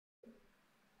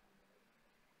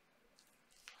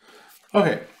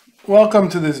Okay, welcome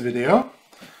to this video.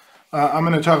 I'm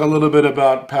going to talk a little bit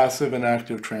about passive and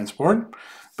active transport,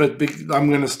 but I'm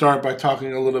going to start by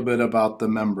talking a little bit about the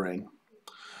membrane.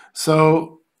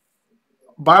 So,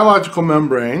 biological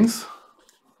membranes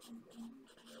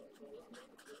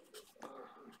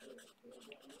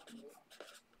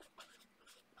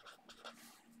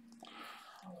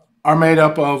are made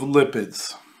up of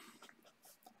lipids,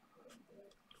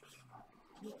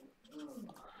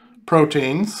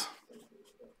 proteins,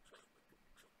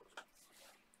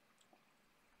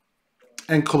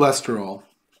 and cholesterol,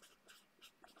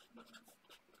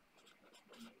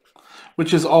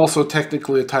 which is also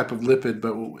technically a type of lipid,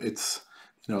 but it's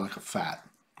like a fat,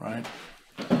 right?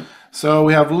 So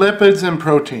we have lipids and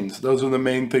proteins. Those are the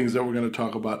main things that we're going to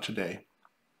talk about today.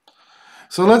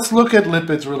 So let's look at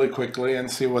lipids really quickly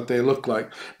and see what they look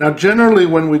like. Now, generally,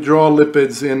 when we draw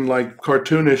lipids in like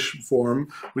cartoonish form,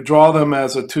 we draw them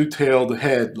as a two-tailed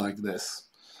head like this.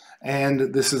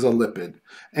 And this is a lipid.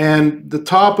 And the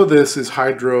top of this is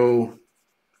hydrophilic.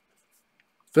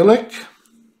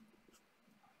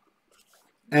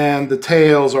 And the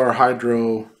tails are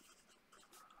hydrophobic.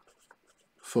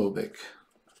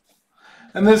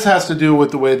 And this has to do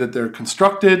with the way that they're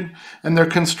constructed. And they're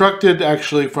constructed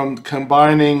actually from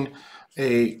combining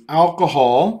an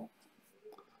alcohol,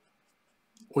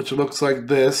 which looks like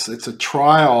this. It's a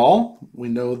triol. We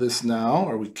know this now,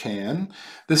 or we can.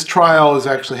 This triol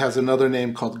actually has another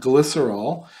name called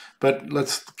glycerol, but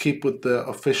let's keep with the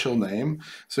official name.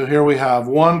 So here we have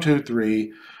 1, 2,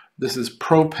 3. This is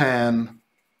propan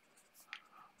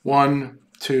 1,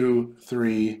 2,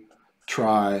 3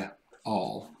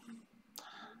 triol.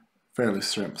 Fairly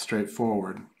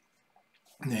straightforward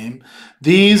name.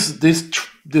 This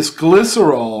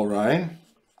glycerol, right,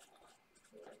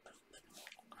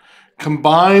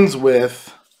 combines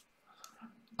with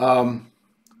a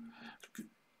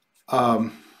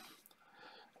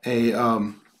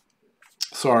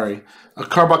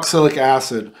carboxylic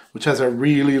acid, which has a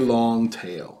really long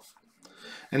tail.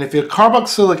 And if a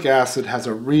carboxylic acid has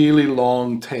a really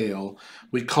long tail,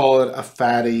 we call it a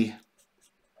fatty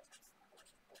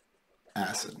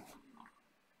acid.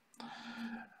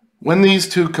 When these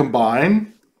two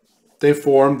combine, they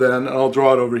form then, I'll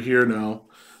draw it over here now,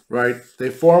 right? They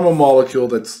form a molecule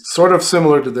that's sort of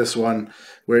similar to this one,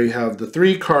 where you have the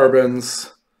 3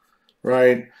 carbons,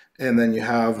 right? And then you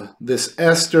have this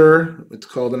ester, it's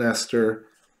called an ester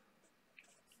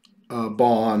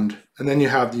bond, and then you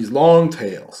have these long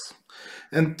tails.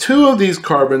 And 2 of these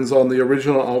carbons on the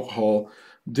original alcohol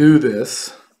do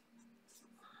this,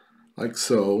 like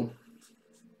so.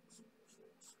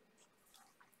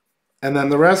 And then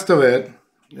the rest of it,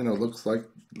 looked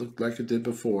like it did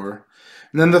before.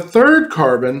 And then the 3rd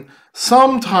carbon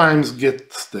sometimes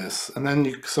gets this, and then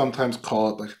you sometimes call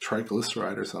it like a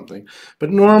triglyceride or something. But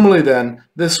normally then,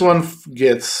 this one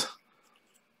gets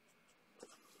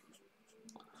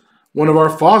one of our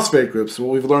phosphate groups,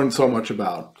 what we've learned so much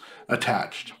about,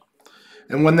 attached.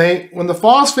 And when the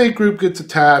phosphate group gets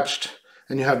attached,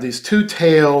 and you have these 2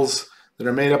 tails that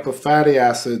are made up of fatty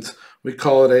acids, we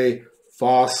call it a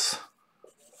phospholipid.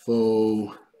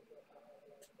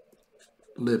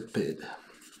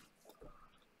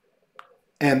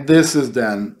 And this is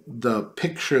then the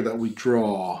picture that we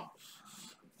draw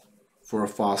for a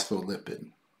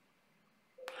phospholipid.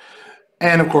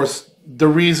 And of course, the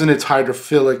reason it's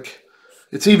hydrophilic,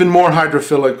 it's even more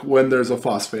hydrophilic when there's a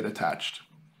phosphate attached,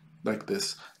 like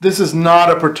this. This is not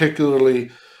a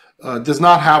particularly, does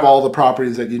not have all the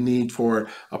properties that you need for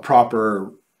a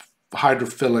proper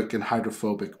hydrophilic and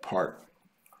hydrophobic part.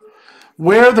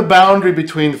 Where the boundary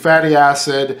between fatty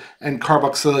acid and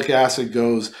carboxylic acid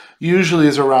goes usually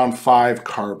is around 5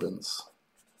 carbons.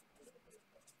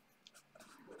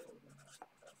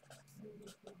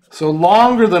 So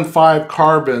longer than 5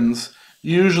 carbons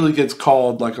usually gets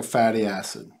called like a fatty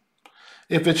acid.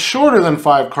 If it's shorter than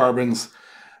 5 carbons,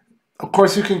 of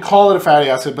course you can call it a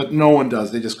fatty acid, but no one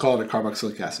does. They just call it a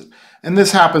carboxylic acid. And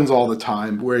this happens all the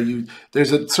time where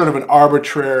there's a sort of an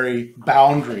arbitrary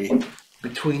boundary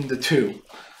between the two.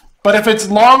 But if it's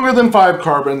longer than 5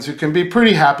 carbons, you can be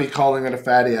pretty happy calling it a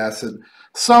fatty acid.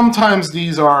 Sometimes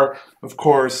these are, of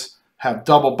course, have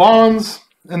double bonds,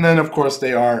 and then of course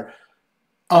they are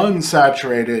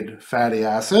unsaturated fatty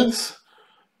acids,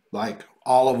 like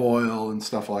olive oil and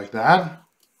stuff like that.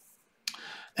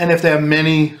 And if they have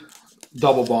many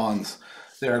double bonds,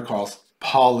 they are called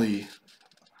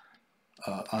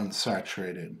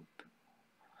unsaturated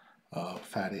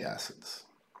fatty acids.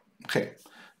 Okay,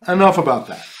 enough about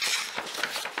that.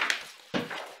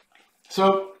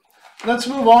 So let's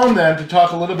move on then to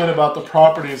talk a little bit about the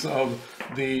properties of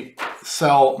the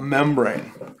cell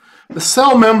membrane. The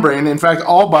cell membrane, in fact,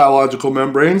 all biological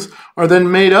membranes, are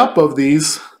then made up of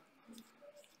these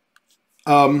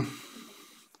lipids.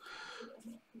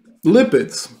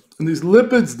 And these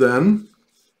lipids then,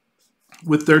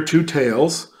 with their two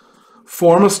tails,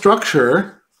 form a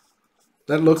structure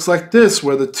that looks like this,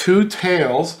 where the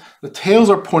tails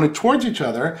are pointed towards each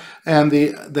other and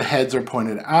the heads are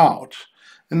pointed out.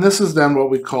 And this is then what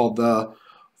we call the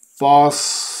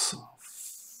phospholipid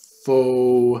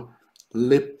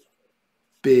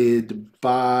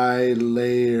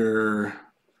bilayer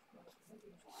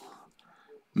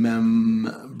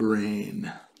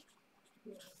membrane.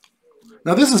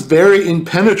 Now this is very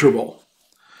impenetrable.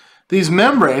 These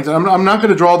membranes, I'm not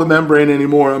going to draw the membrane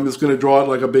anymore. I'm just going to draw it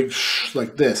like a big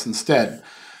like this instead.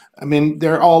 I mean,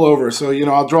 they're all over. So, you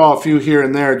know, I'll draw a few here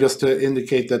and there just to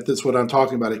indicate that this is what I'm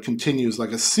talking about. It continues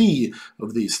like a sea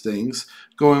of these things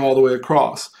going all the way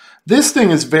across. This thing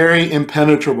is very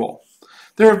impenetrable.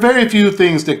 There are very few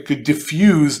things that could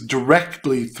diffuse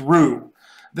directly through.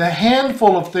 The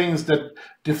handful of things that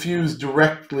diffuse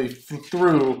directly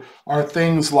through are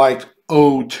things like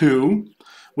O2,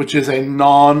 which is a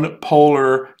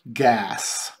non-polar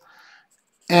gas.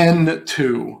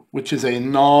 N2, which is a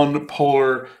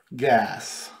non-polar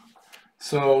gas.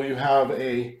 So you have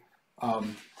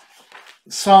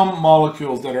some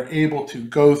molecules that are able to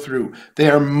go through. They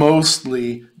are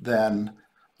mostly then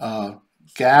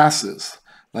gases.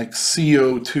 Like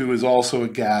CO2 is also a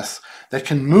gas that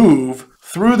can move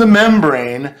through the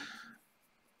membrane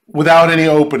without any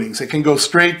openings. It can go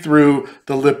straight through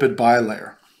the lipid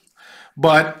bilayer.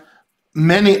 But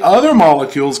many other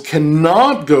molecules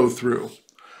cannot go through.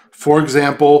 For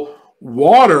example,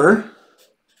 water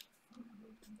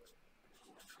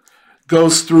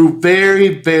goes through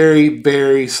very, very,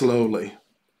 very slowly.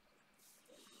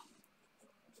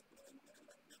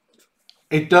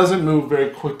 It doesn't move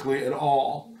very quickly at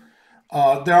all.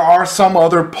 There are some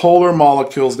other polar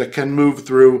molecules that can move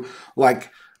through, like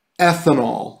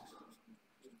ethanol.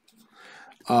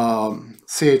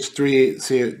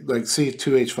 CH3, like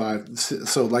C2H5,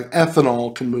 so like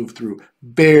ethanol can move through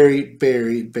very,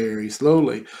 very, very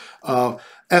slowly.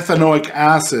 Ethanoic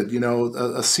acid, you know,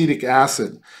 acetic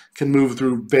acid can move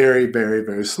through very, very,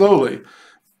 very slowly.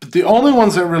 But the only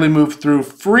ones that really move through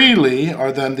freely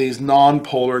are then these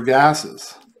non-polar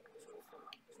gases.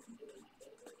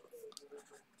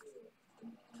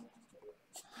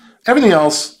 Everything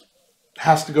else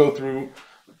has to go through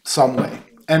some way.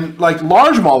 And like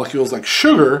large molecules like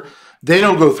sugar, they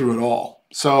don't go through at all.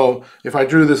 So if I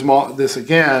drew this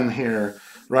again here,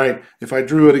 right? If I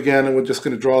drew it again, and we're just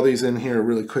going to draw these in here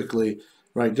really quickly,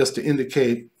 right? Just to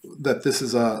indicate that this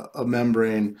is a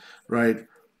membrane, right?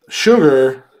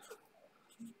 Sugar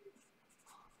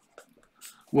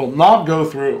will not go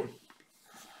through.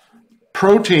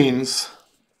 Proteins,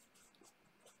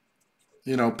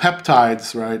 you know,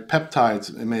 peptides, right? Peptides,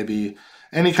 it may be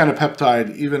any kind of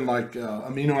peptide, even like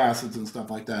amino acids and stuff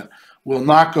like that, will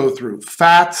not go through.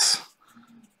 Fats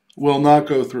will not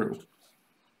go through.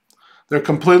 They're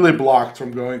completely blocked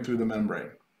from going through the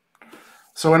membrane.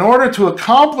 So in order to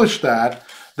accomplish that,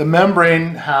 the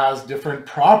membrane has different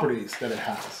properties that it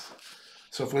has.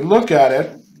 So if we look at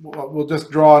it, we'll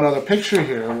just draw another picture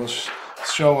here. We'll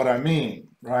show what I mean,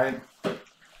 right?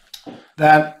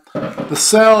 That the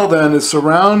cell then is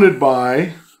surrounded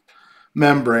by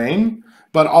membrane,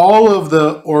 but all of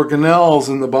the organelles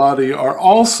in the body are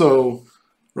also,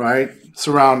 right,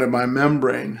 surrounded by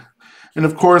membrane. And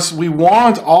of course, we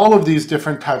want all of these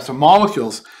different types of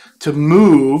molecules to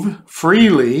move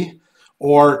freely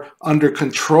or under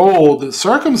controlled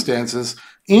circumstances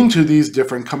into these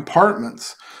different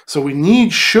compartments. So we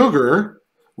need sugar.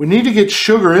 We need to get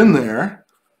sugar in there,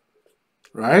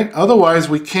 right? Otherwise,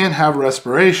 we can't have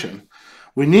respiration.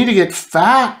 We need to get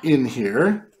fat in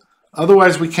here.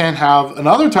 Otherwise, we can't have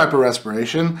another type of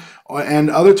respiration and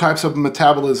other types of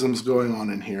metabolisms going on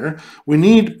in here. We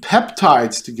need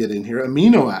peptides to get in here,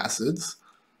 amino acids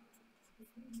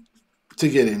to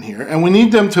get in here, and we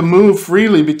need them to move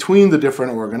freely between the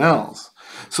different organelles.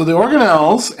 So the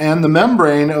organelles and the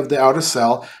membrane of the outer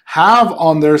cell have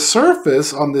on their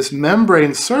surface, on this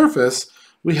membrane surface,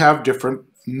 we have different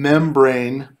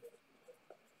membrane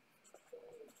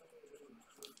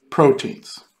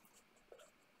proteins.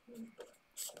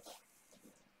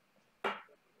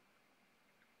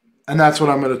 And that's what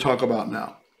I'm going to talk about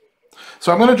now.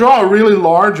 So I'm going to draw a really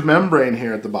large membrane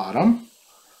here at the bottom.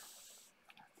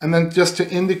 And then just to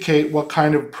indicate what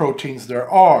kind of proteins there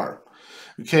are.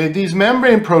 Okay, these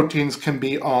membrane proteins can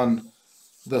be on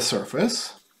the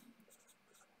surface,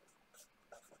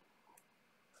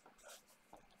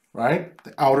 right?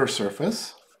 The outer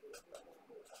surface.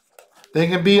 They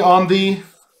can be on the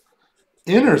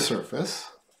inner surface.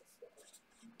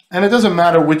 And it doesn't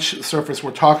matter which surface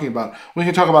we're talking about. We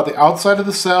can talk about the outside of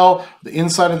the cell, the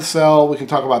inside of the cell. We can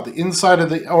talk about the inside of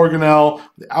the organelle,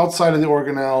 the outside of the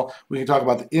organelle. We can talk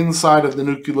about the inside of the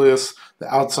nucleus,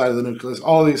 the outside of the nucleus.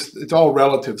 All these, it's all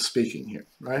relative speaking here,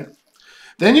 right?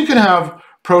 Then you can have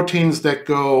proteins that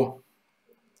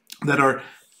are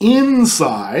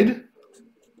inside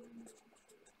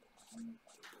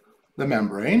the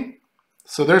membrane.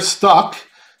 So they're stuck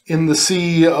in the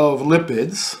sea of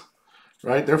lipids.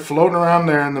 Right? They're floating around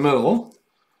there in the middle,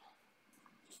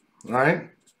 right?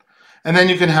 And then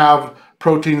you can have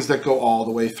proteins that go all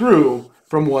the way through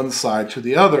from one side to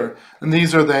the other. And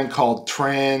these are then called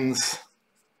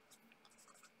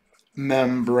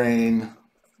transmembrane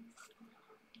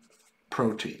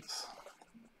proteins.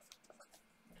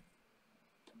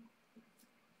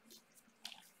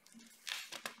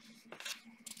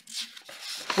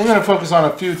 We're going to focus on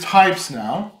a few types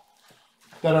now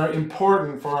that are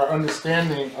important for our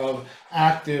understanding of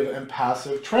active and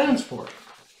passive transport.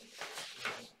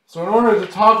 So in order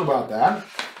to talk about that,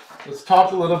 let's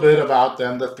talk a little bit about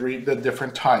then the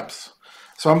different types.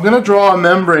 So I'm going to draw a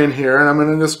membrane here, and I'm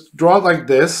going to just draw it like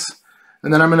this,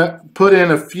 and then I'm going to put in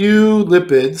a few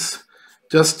lipids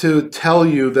just to tell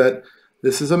you that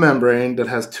this is a membrane that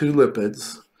has two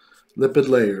lipid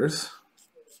layers.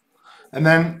 And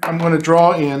then I'm going to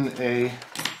draw in a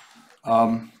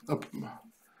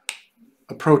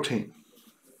protein.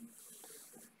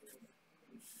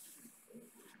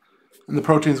 And the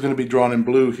protein is going to be drawn in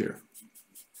blue here.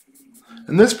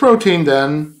 And this protein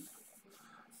then,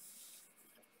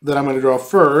 that I'm going to draw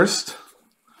first,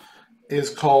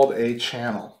 is called a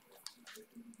channel.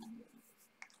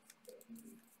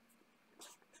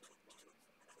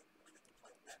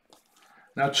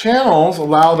 Now channels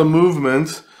allow the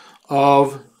movement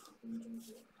of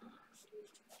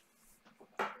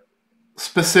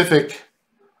specific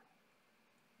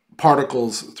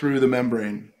particles through the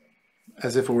membrane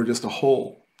as if it were just a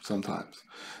hole sometimes.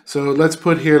 So let's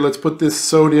put this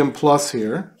sodium plus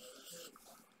here.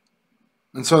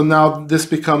 And so now this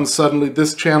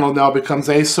channel now becomes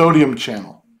a sodium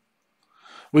channel.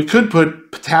 We could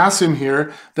put potassium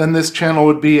here, then this channel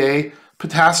would be a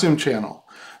potassium channel.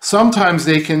 Sometimes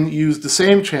they can use the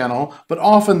same channel, but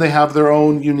often they have their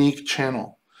own unique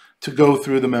channel to go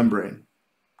through the membrane.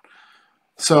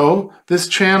 So this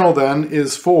channel then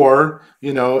is for,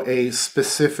 a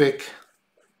specific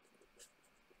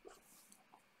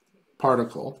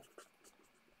particle,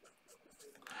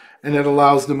 and it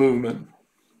allows the movement.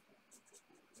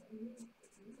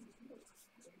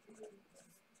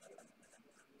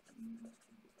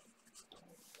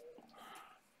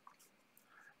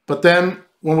 But then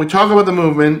when we talk about the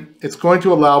movement, it's going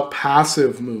to allow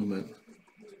passive movement.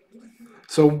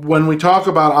 So when we talk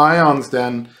about ions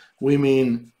then, we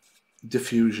mean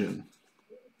diffusion.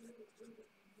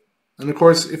 And of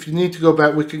course, if you need to go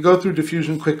back, we can go through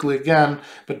diffusion quickly again,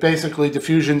 but basically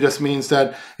diffusion just means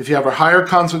that if you have a higher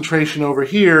concentration over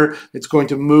here, it's going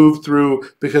to move through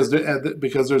because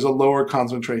there's a lower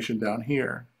concentration down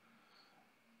here.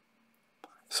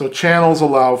 So channels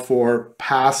allow for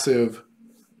passive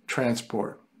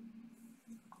transport.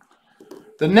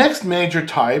 The next major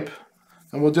type,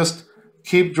 and we'll just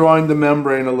keep drawing the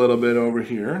membrane a little bit over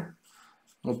here.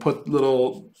 We'll put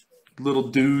little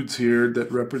dudes here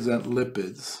that represent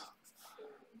lipids.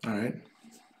 All right.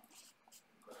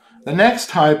 The next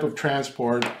type of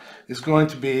transport is going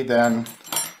to be then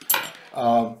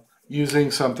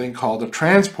using something called a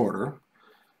transporter.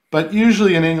 But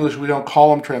usually in English we don't call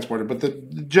them transporter, but the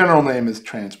general name is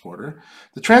transporter.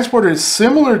 The transporter is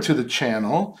similar to the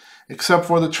channel, except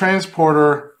for the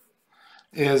transporter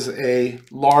is a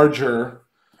larger,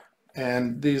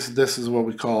 and this is what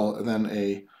we call then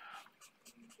a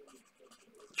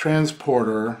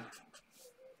transporter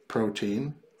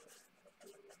protein.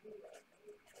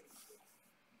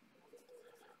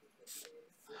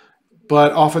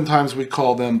 But oftentimes we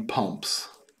call them pumps.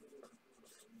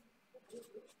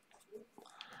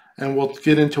 And we'll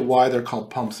get into why they're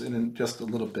called pumps in just a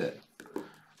little bit.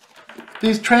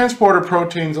 These transporter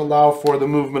proteins allow for the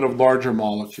movement of larger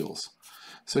molecules.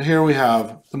 So here we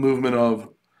have the movement of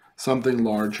something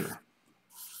larger.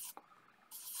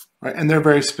 Right? And they're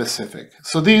very specific.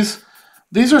 So these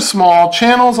are small.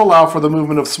 Channels allow for the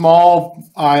movement of small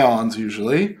ions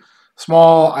usually,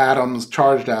 small atoms,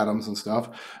 charged atoms and stuff.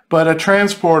 But a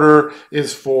transporter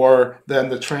is for then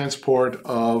the transport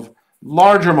of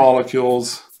larger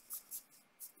molecules.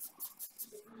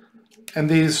 And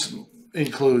these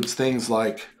includes things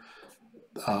like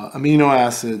amino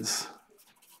acids,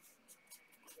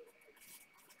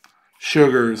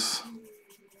 sugars,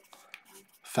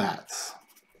 fats.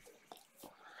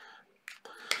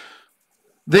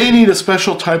 They need a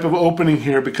special type of opening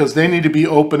here because they need to be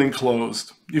open and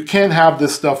closed. You can't have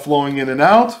this stuff flowing in and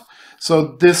out.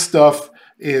 So this stuff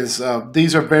is,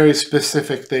 these are very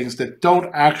specific things that don't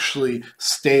actually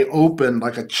stay open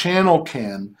like a channel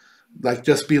can, like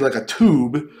just be like a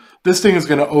tube. This thing is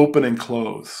going to open and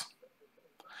close.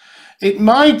 It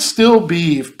might still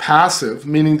be passive,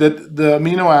 meaning that the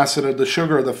amino acid or the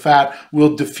sugar or the fat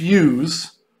will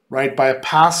diffuse, right, by a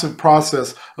passive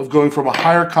process of going from a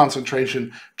higher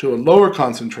concentration to a lower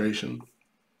concentration.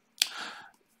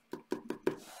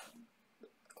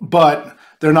 But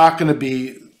they're not going to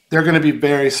be, they're going to be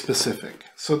very specific.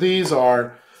 So these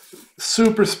are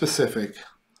super specific.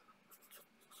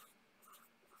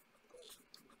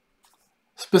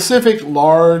 Specific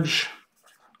large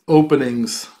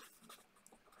openings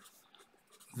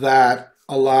that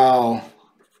allow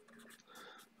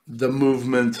the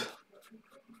movement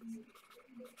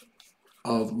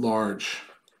of larger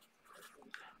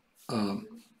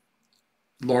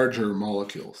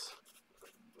molecules.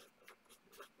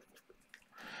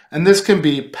 And this can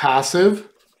be passive,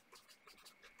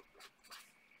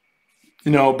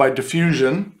 by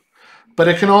diffusion, but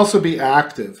it can also be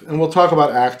active. And we'll talk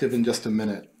about active in just a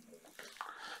minute.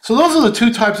 So those are the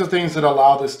two types of things that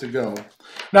allow this to go.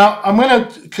 Now, I'm going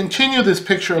to continue this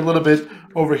picture a little bit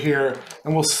over here,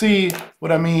 and we'll see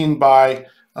what I mean by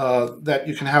that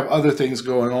you can have other things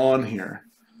going on here.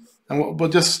 And we'll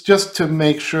just to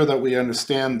make sure that we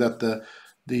understand that the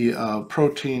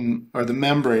protein or the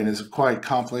membrane is a quite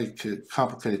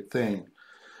complicated thing.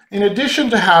 In addition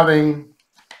to having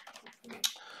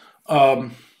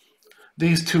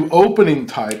these two opening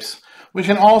types, we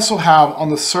can also have on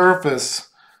the surface,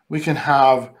 we can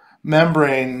have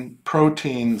membrane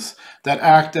proteins that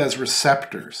act as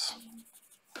receptors.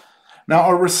 Now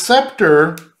a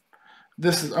receptor,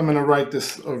 this is, I'm going to write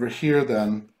this over here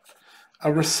then.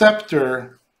 A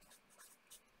receptor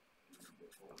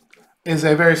is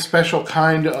a very special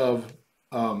kind of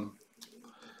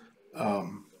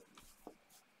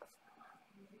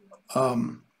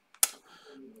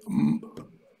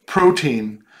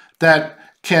protein that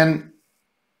can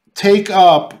take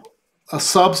up a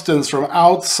substance from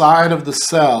outside of the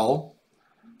cell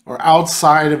or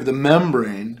outside of the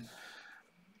membrane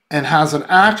and has an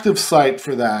active site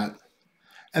for that,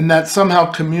 and that somehow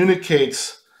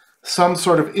communicates some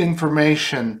sort of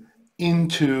information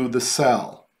into the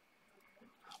cell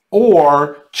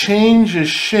or changes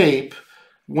shape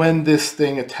when this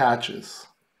thing attaches.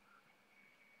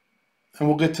 And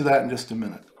we'll get to that in just a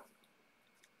minute.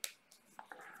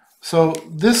 So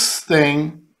this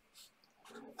thing,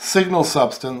 signal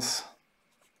substance,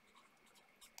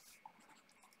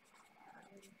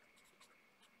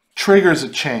 triggers a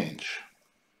change.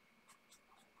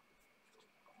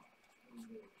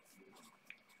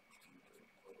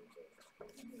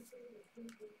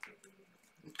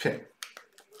 Okay,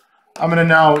 I'm going to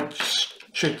now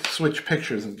switch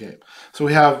pictures again. So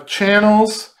we have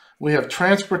channels, we have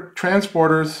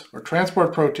transporters or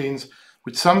transport proteins,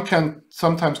 which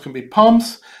sometimes can be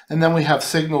pumps, and then we have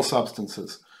signal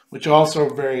substances, which also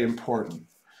are very important.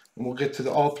 And we'll get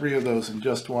to all three of those in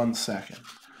just 1 second.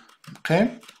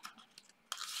 Okay?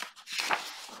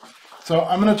 So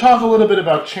I'm going to talk a little bit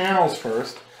about channels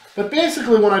first. But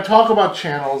basically when I talk about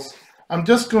channels, I'm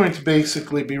just going to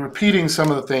basically be repeating some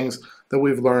of the things that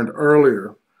we've learned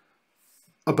earlier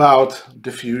about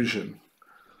diffusion.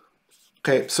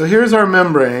 Okay, so here's our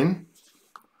membrane.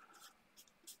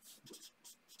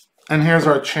 And here's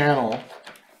our channel.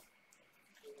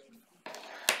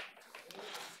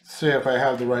 See if I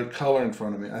have the right color in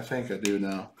front of me. I think I do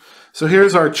now. So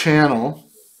here's our channel.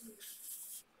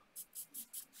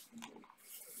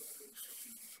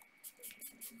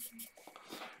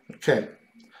 Okay,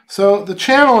 so the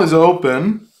channel is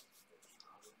open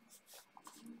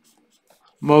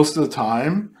most of the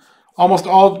time.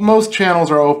 Most channels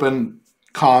are open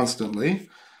constantly,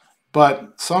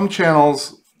 but some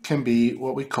channels can be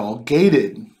what we call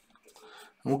gated. And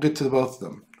we'll get to both of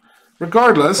them.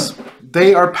 Regardless,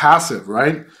 they are passive,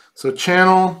 right? So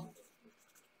channel,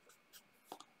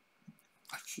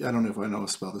 I don't know if I know how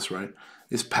to spell this right,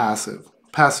 is passive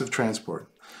transport.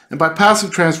 And by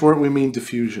passive transport, we mean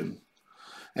diffusion.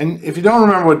 And if you don't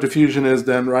remember what diffusion is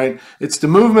then, right, it's the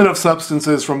movement of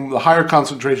substances from the higher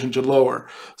concentration to lower.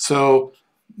 So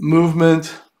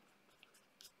movement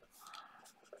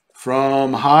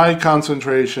from high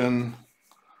concentration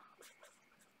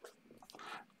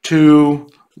to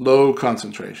low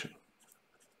concentration.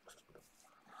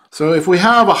 So if we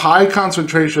have a high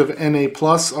concentration of Na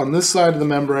plus on this side of the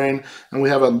membrane, and we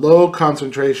have a low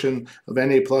concentration of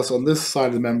Na plus on this side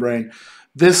of the membrane,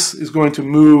 this is going to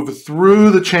move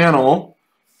through the channel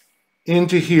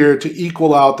into here to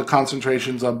equal out the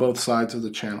concentrations on both sides of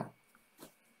the channel.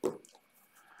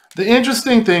 The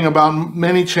interesting thing about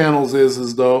many channels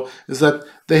is that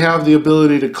they have the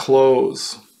ability to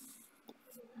close.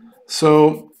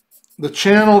 So the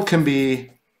channel can be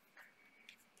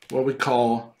what we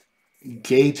call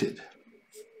gated.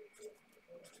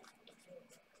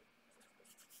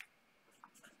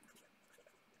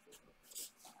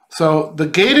 So the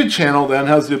gated channel then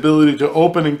has the ability to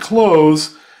open and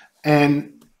close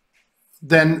and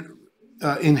then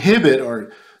inhibit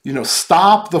or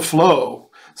stop the flow.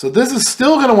 So this is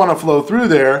still going to want to flow through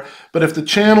there, but if the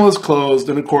channel is closed,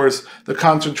 then of course the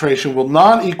concentration will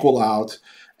not equal out,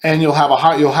 and you'll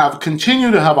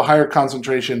continue to have a higher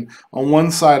concentration on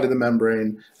one side of the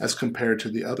membrane as compared to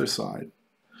the other side.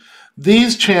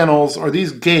 These channels or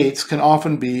these gates can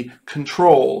often be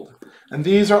controlled, and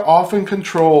these are often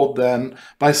controlled then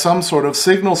by some sort of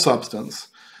signal substance.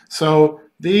 So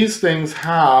these things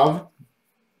have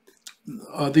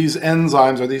these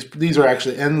enzymes, or these are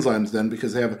actually enzymes then,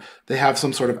 because they have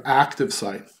some sort of active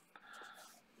site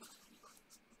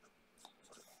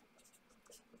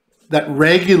that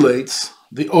regulates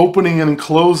the opening and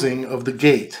closing of the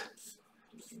gate.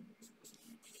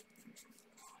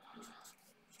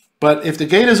 But if the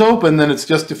gate is open, then it's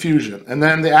just diffusion. And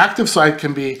then the active site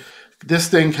can be, this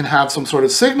thing can have some sort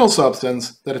of signal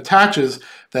substance that attaches,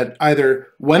 that either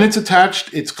when it's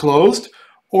attached, it's closed,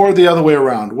 or the other way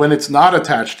around. When it's not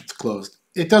attached, it's closed.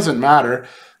 It doesn't matter.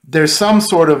 There's some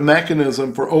sort of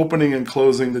mechanism for opening and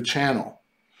closing the channel.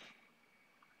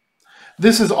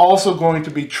 This is also going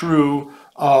to be true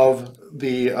of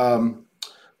the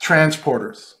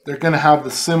transporters. They're going to have the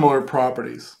similar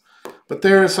properties, but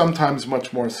they're sometimes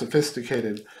much more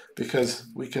sophisticated because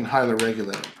we can highly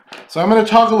regulate them. So I'm going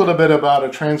to talk a little bit about a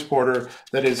transporter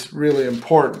that is really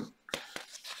important,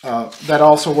 that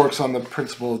also works on the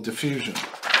principle of diffusion.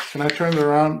 Can I turn it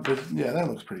around? Yeah, that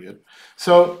looks pretty good.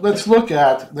 So let's look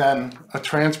at then a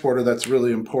transporter that's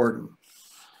really important.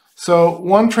 So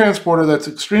one transporter that's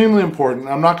extremely important,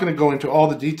 I'm not going to go into all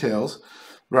the details,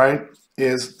 right,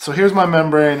 so here's my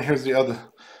membrane, here's the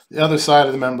other side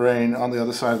of the membrane on the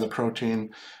other side of the protein,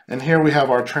 and here we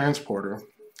have our transporter.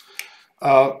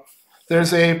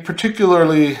 There's a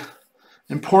particularly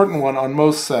important one on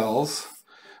most cells,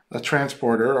 a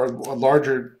transporter, or a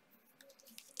larger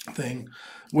thing,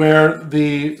 where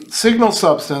the signal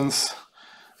substance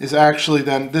is actually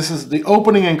then, this is the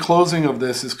opening and closing of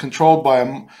this is controlled by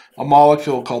a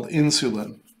molecule called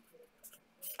insulin.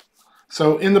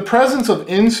 So in the presence of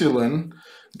insulin,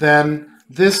 then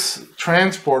this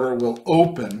transporter will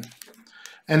open,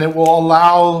 and it will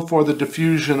allow for the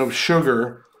diffusion of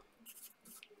sugar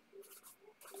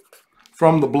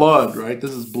from the blood, right?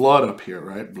 This is blood up here,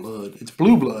 right? Blood. It's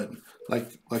blue blood,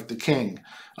 like the king.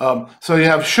 So you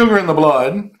have sugar in the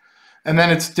blood, and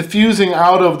then it's diffusing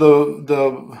out of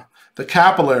the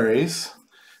capillaries,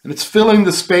 and it's filling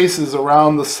the spaces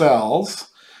around the cells,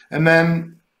 and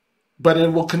then, but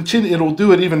it will continue, it will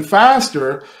do it even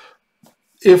faster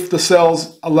if the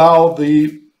cells allow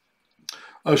the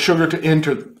sugar to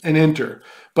enter.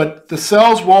 But the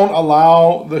cells won't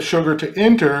allow the sugar to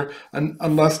enter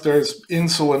unless there's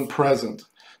insulin present.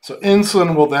 So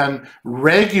insulin will then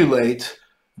regulate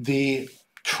the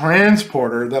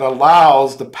transporter that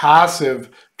allows the passive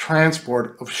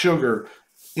transport of sugar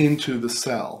into the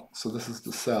cell. So this is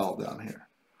the cell down here.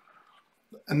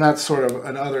 And that's sort of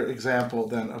another example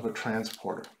then of a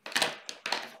transporter.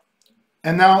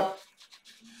 And now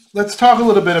let's talk a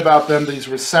little bit about then these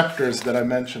receptors that I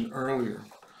mentioned earlier.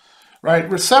 Right?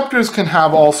 Receptors can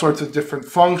have all sorts of different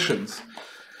functions.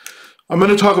 I'm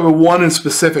going to talk about one in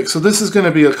specific. So this is going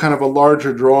to be a kind of a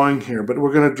larger drawing here, but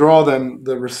we're going to draw then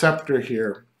the receptor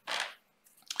here.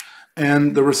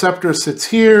 And the receptor sits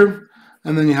here,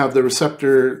 and then you have the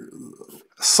receptor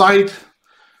site,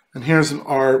 and here's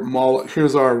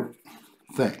our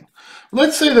thing.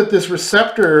 Let's say that this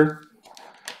receptor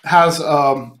has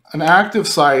an active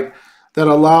site that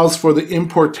allows for the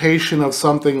importation of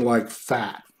something like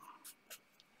fat.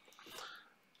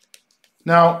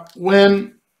 Now,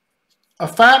 when a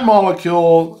fat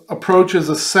molecule approaches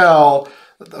a cell,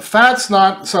 the fat's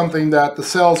not something that the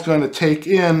cell's going to take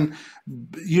in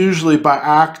usually by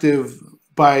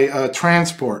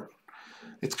transport.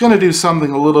 It's going to do something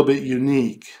a little bit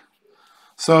unique.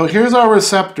 So here's our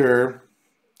receptor,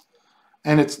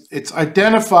 and it's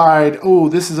identified, oh,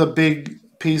 this is a big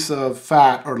piece of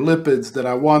fat or lipids that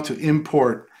I want to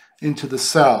import into the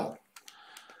cell.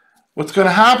 what's going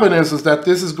to happen is that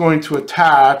this is going to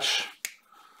attach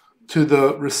to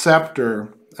the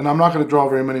receptor, and I'm not going to draw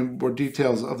very many more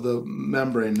details of the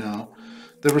membrane now.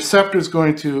 The receptor is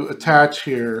going to attach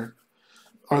here,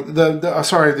 or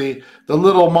the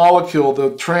little molecule,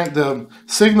 the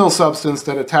signal substance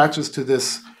that attaches to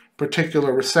this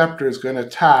particular receptor is going to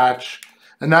attach,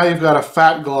 and now you've got a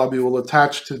fat globule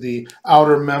attached to the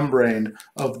outer membrane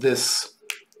of this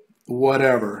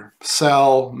whatever,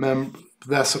 cell,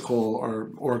 vesicle,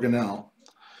 or organelle.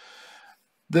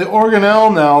 The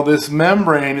organelle now, this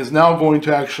membrane is now going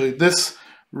to actually, this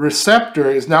receptor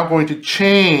is now going to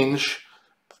change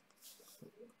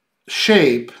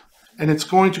shape, and it's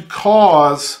going to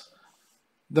cause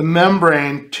the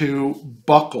membrane to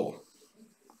buckle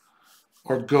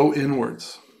or go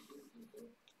inwards.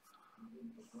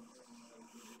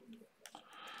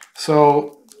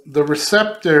 So the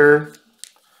receptor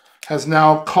has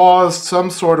now caused some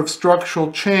sort of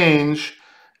structural change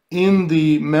in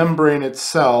the membrane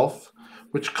itself,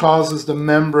 which causes the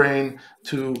membrane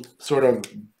to sort of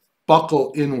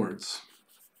buckle inwards.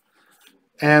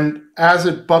 And as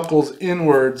it buckles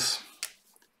inwards,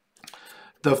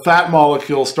 the fat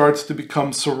molecule starts to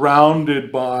become surrounded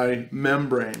by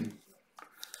membrane.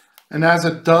 And as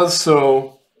it does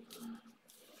so,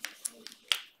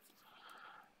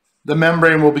 the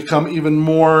membrane will become even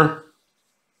more,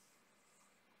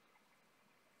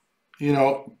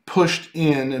 pushed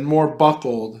in and more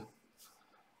buckled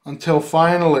until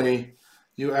finally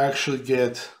you actually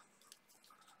get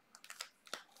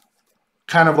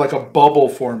kind of like a bubble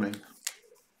forming.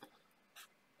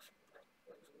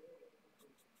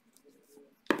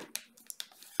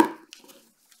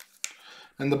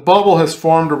 And the bubble has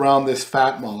formed around this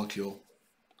fat molecule.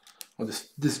 Well,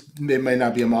 it may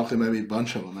not be a molecule, it may be a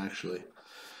bunch of them actually.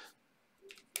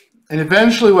 And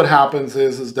eventually what happens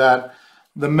is that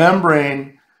the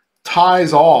membrane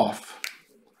ties off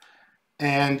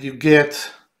and you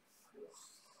get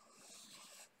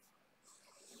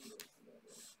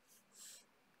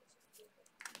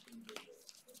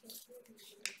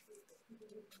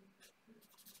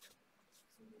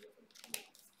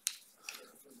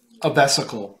a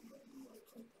vesicle.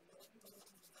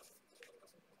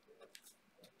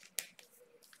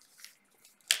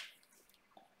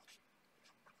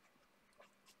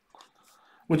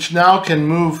 Which now can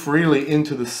move freely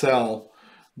into the cell,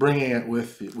 bringing it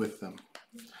with them.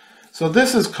 So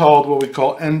this is called what we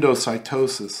call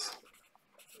endocytosis.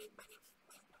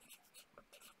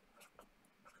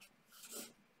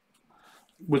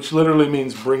 Which literally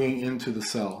means bringing into the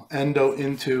cell. Endo,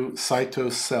 into,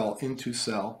 cytos, cell, into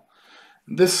cell.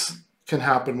 This can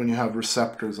happen when you have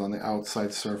receptors on the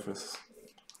outside surface.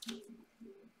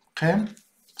 Okay?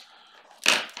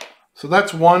 So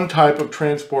that's one type of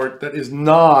transport that is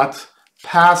not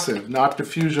passive, not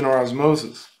diffusion or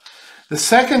osmosis. The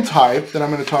second type that I'm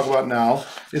going to talk about now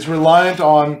is reliant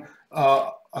on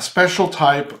a special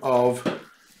type of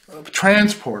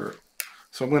transporter.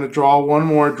 So I'm going to draw one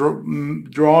more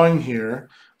drawing here.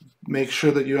 Make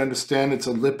sure that you understand it's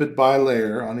a lipid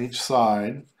bilayer on each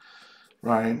side,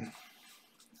 right?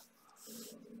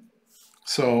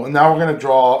 So and now we're going to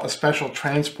draw a special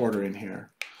transporter in here.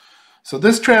 So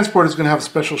this transporter is going to have a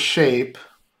special shape.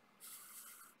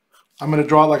 I'm going to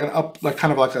draw it like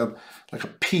kind of like a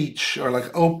peach or like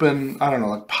open, I don't know,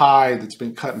 like pie that's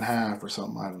been cut in half or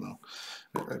something. I don't know.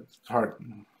 It's hard,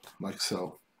 like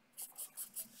so.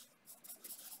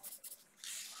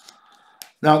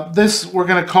 Now this, we're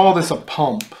going to call this a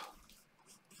pump.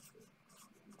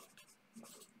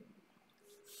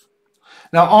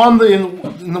 Now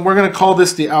we're going to call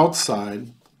this the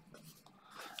outside.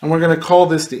 And we're going to call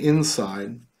this the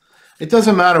inside. It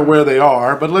doesn't matter where they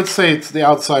are, but let's say it's the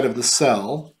outside of the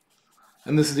cell,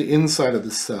 and this is the inside of the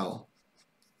cell.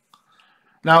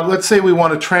 Now, let's say we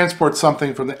want to transport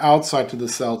something from the outside to the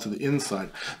cell to the inside.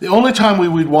 The only time we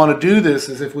would want to do this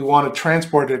is if we want to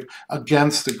transport it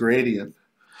against the gradient.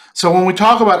 So when we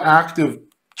talk about active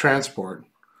transport,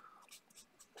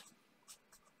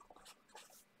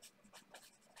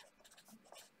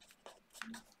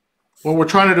 what we're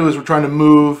trying to do is we're trying to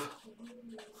move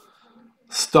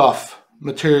stuff,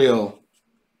 material,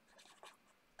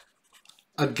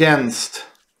 against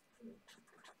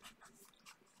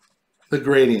the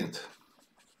gradient.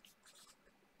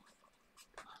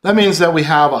 That means that we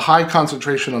have a high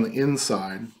concentration on the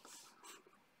inside.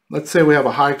 Let's say we have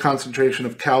a high concentration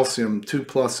of calcium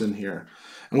 2+ in here,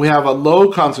 and we have a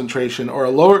low concentration or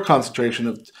a lower concentration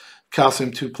of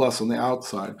calcium 2+ on the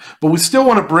outside. But we still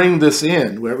want to bring this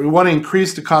in, where we want to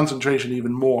increase the concentration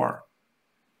even more.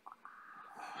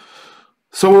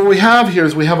 So what we have here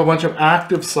is we have a bunch of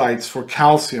active sites for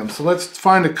calcium. So let's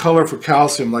find a color for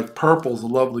calcium, like purple is a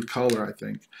lovely color, I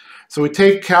think. So we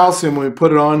take calcium and we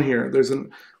put it on here. There's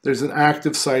an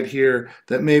active site here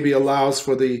that maybe allows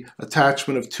for the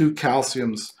attachment of 2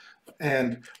 calciums.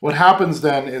 And what happens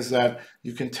then is that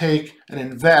you can take and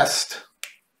invest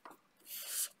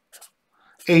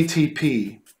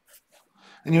ATP.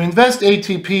 And you invest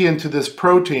ATP into this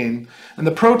protein, and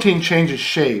the protein changes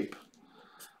shape.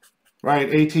 Right,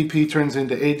 ATP turns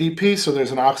into ADP, so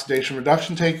there's an oxidation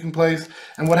reduction taking place.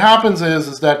 And what happens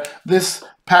is that this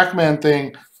Pac-Man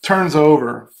thing turns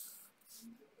over.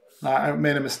 Now, I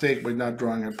made a mistake by not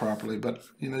drawing it properly, but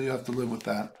you know, you have to live with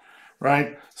that,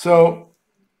 right? So,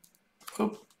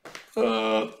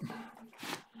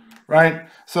 right,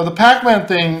 so the Pac-Man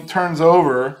thing turns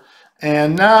over,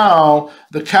 and now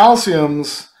the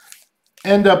calciums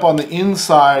end up on the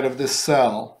inside of this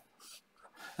cell.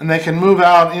 And they can move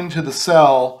out into the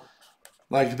cell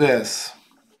like this.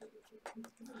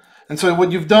 And so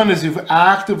what you've done is you've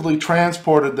actively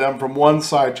transported them from one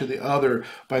side to the other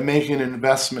by making an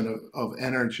investment of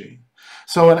energy.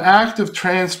 So an active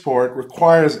transport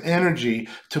requires energy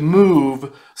to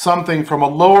move something from a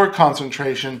lower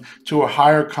concentration to a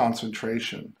higher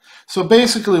concentration. So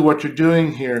basically what you're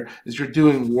doing here is you're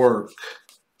doing work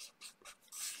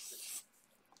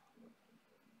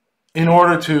in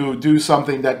order to do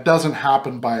something that doesn't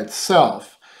happen by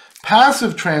itself.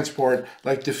 Passive transport,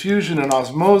 like diffusion and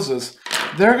osmosis,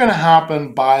 they're going to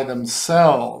happen by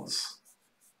themselves.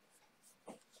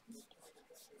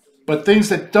 But things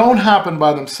that don't happen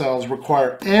by themselves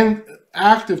require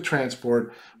active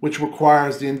transport, which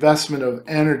requires the investment of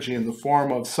energy in the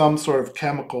form of some sort of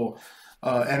chemical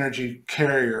energy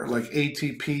carrier, like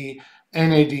ATP,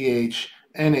 NADH,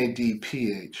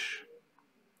 NADPH.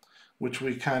 Which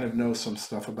we kind of know some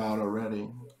stuff about already.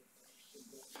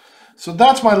 So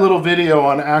that's my little video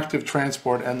on active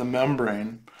transport and the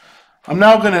membrane. I'm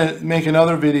now going to make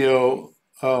another video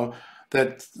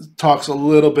that talks a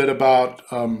little bit about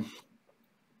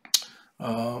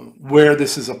where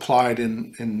this is applied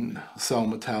in cell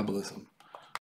metabolism.